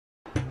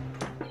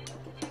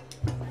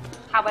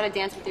How about a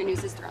dance with your new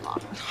sister-in-law?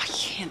 I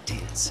can't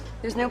dance.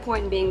 There's no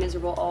point in being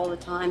miserable all the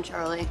time,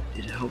 Charlie.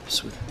 It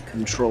helps with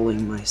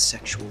controlling my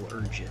sexual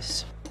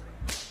urges.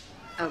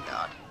 Oh,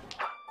 God.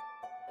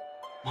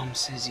 Mom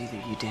says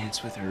either you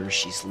dance with her or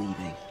she's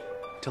leaving.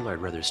 Tell her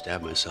I'd rather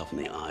stab myself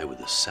in the eye with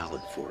a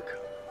salad fork.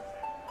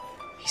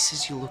 He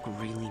says you look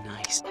really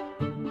nice.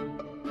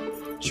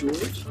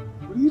 George,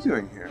 what are you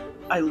doing here?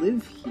 I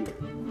live here.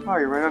 Oh,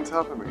 you're right on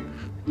top of me.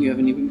 You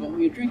haven't even bought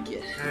me a drink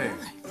yet. Hey.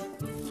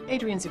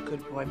 Adrian's a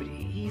good boy, but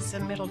he's a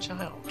middle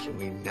child. Can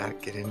we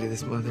not get into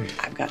this, Mother?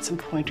 I've got some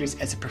pointers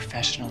as a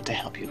professional to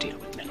help you deal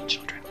with middle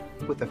children.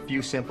 With a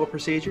few simple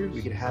procedures,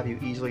 we could have you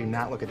easily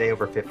not look a day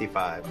over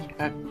 55.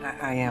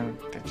 I am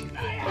 55.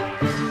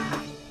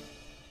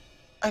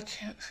 I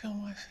can't feel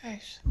my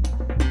face.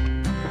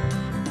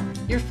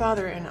 Your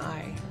father and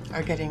I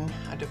are getting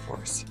a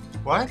divorce.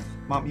 What?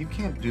 Mom, you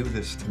can't do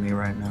this to me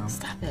right now.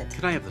 Stop it.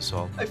 Can I have the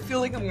salt? I feel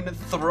like I'm gonna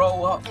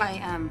throw up. I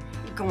am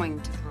going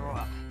to throw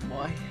up.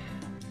 Why?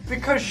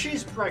 Because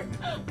she's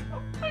pregnant.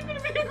 I'm gonna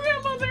be a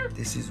grandmother.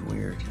 This is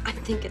weird. I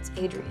think it's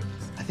Adrian's.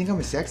 I think I'm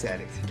a sex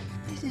addict.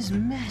 This is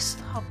messed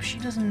up. She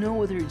doesn't know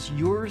whether it's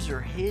yours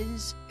or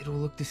his. It'll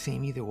look the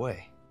same either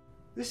way.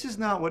 This is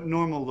not what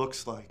normal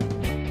looks like.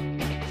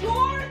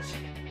 George,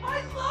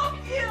 I love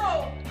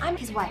you. I'm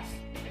his wife.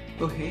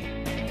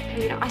 Okay.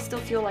 You know, I still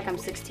feel like I'm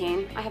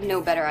 16. I have no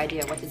better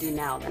idea what to do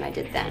now than I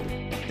did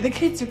then. The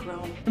kids are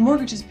grown. The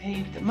mortgage is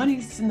paid. The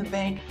money's in the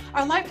bank.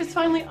 Our life is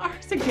finally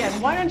ours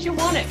again. Why don't you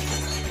want it?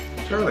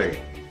 Charlie,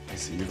 I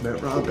see you've met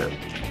Robin.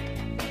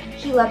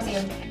 He loves you.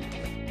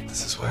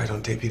 This is why I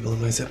don't date people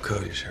in my zip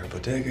code. You share a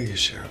bodega, you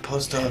share a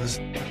post office.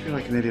 I feel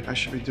like an idiot. I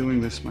should be doing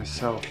this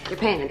myself. You're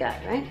paying the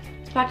guy, right?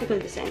 It's practically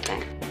the same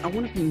thing. I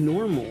want to be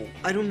normal.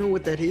 I don't know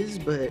what that is,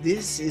 but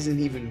this isn't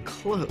even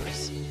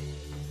close.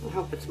 I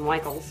hope it's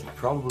Michael's.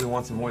 Probably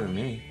wants him more than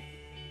me.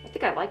 I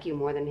think I like you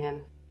more than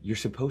him. You're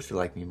supposed to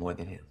like me more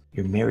than him.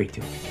 You're married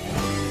to him.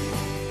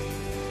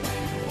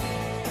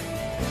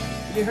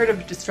 Have you heard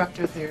of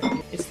destructive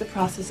therapy? It's the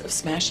process of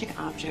smashing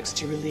objects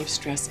to relieve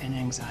stress and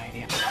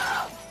anxiety.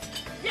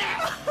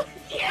 Yeah!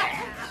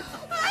 Yeah!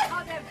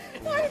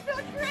 I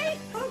feel great!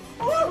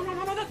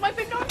 Oh, no, that's my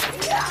big dog!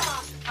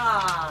 Yeah!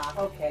 Ah,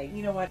 okay.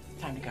 You know what?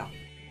 Time to go.